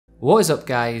What is up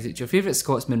guys, it's your favourite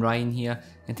Scotsman Ryan here,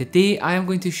 and today I am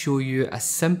going to show you a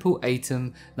simple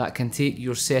item that can take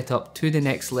your setup to the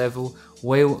next level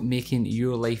while making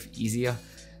your life easier.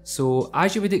 So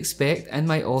as you would expect, in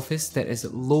my office there is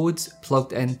loads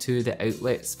plugged into the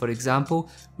outlets. For example,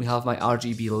 we have my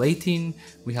RGB lighting,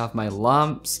 we have my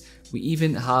lamps, we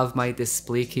even have my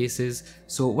display cases.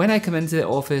 So when I come into the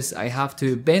office I have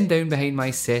to bend down behind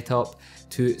my setup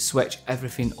to switch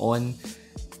everything on.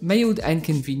 Mild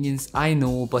inconvenience, I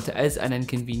know, but it is an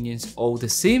inconvenience all the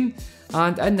same,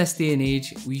 and in this day and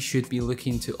age we should be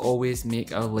looking to always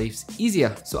make our lives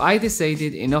easier. So I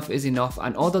decided enough is enough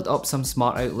and ordered up some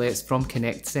smart outlets from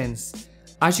ConnectSense.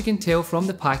 As you can tell from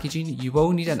the packaging, you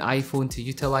will need an iPhone to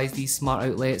utilise these smart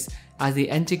outlets as they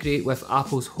integrate with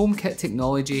Apple's HomeKit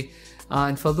technology.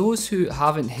 And for those who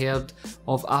haven't heard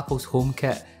of Apple's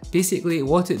HomeKit, basically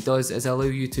what it does is allow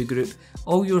you to group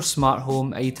all your smart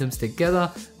home items together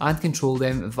and control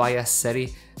them via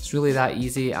Siri. It's really that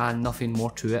easy and nothing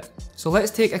more to it. So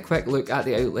let's take a quick look at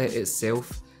the outlet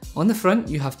itself. On the front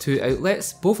you have two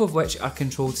outlets, both of which are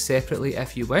controlled separately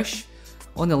if you wish.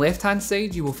 On the left hand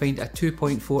side you will find a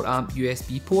 2.4 amp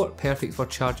USB port, perfect for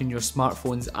charging your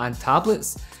smartphones and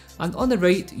tablets. And on the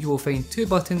right you will find two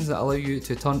buttons that allow you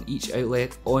to turn each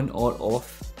outlet on or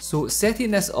off. So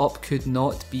setting this up could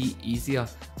not be easier.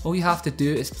 All you have to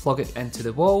do is plug it into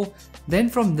the wall, then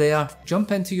from there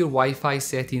jump into your Wi-Fi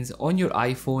settings on your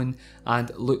iPhone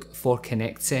and look for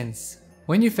ConnectSense.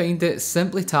 When you find it,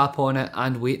 simply tap on it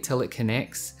and wait till it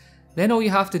connects. Then all you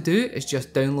have to do is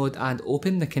just download and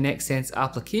open the ConnectSense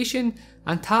application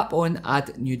and tap on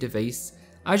Add New Device.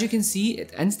 As you can see,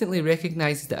 it instantly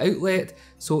recognises the outlet,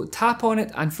 so tap on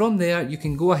it and from there you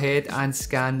can go ahead and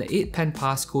scan the 8-pin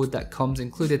passcode that comes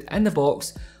included in the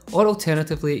box, or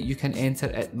alternatively you can enter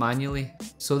it manually.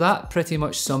 So that pretty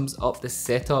much sums up the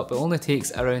setup. It only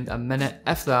takes around a minute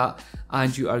if that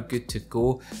and you are good to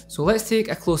go. So let's take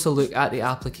a closer look at the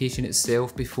application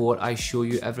itself before I show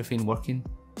you everything working.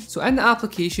 So in the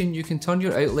application you can turn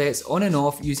your outlets on and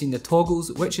off using the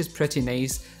toggles, which is pretty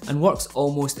nice and works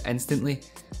almost instantly.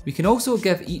 We can also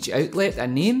give each outlet a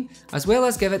name, as well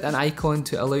as give it an icon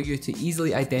to allow you to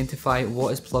easily identify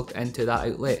what is plugged into that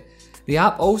outlet. The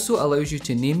app also allows you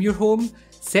to name your home,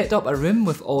 set up a room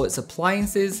with all its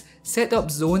appliances, set up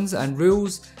zones and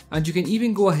rules, and you can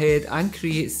even go ahead and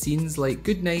create scenes like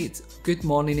good night, good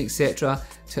morning, etc.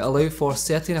 to allow for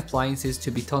certain appliances to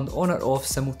be turned on or off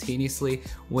simultaneously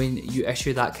when you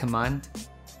issue that command.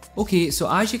 Okay, so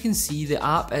as you can see, the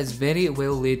app is very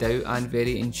well laid out and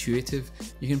very intuitive.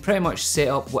 You can pretty much set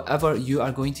up whatever you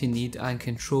are going to need and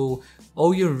control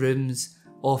all your rooms,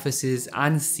 offices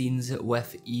and scenes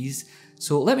with ease.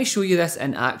 So let me show you this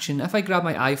in action. If I grab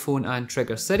my iPhone and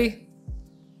trigger Siri.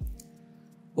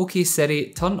 Okay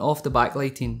Siri, turn off the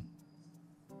backlighting.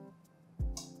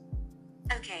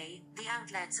 Okay, the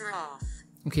outlets are off.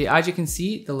 Okay, as you can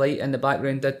see, the light in the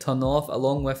background did turn off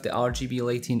along with the RGB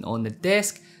lighting on the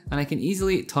desk, and I can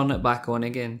easily turn it back on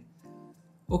again.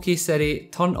 Okay Siri,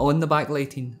 turn on the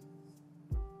backlighting.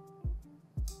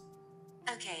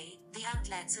 Okay, the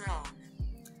outlets are on.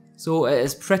 So it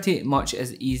is pretty much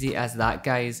as easy as that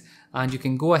guys, and you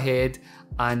can go ahead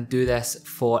and do this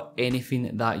for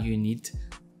anything that you need.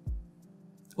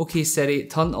 Okay Siri,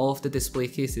 turn off the display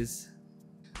cases.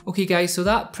 Okay guys, so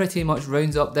that pretty much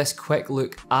rounds up this quick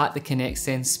look at the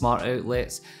ConnectSense smart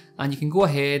outlets, and you can go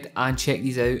ahead and check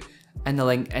these out in the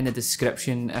link in the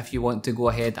description if you want to go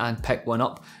ahead and pick one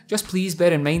up. Just please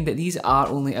bear in mind that these are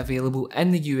only available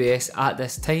in the US at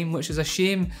this time, which is a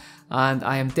shame, and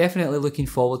I am definitely looking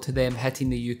forward to them hitting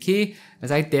the UK,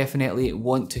 as I definitely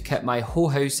want to kit my whole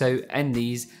house out in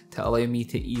these to allow me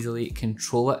to easily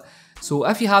control it. So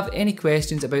if you have any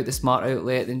questions about the smart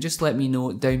outlet, then just let me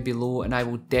know down below and I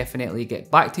will definitely get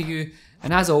back to you.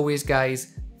 And as always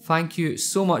guys, thank you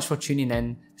so much for tuning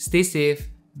in. Stay safe,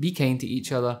 be kind to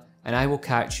each other, and I will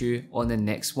catch you on the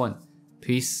next one.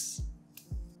 Peace.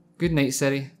 Good night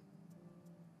Siri.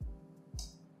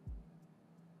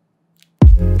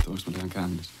 Thoughts were down,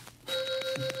 Candace.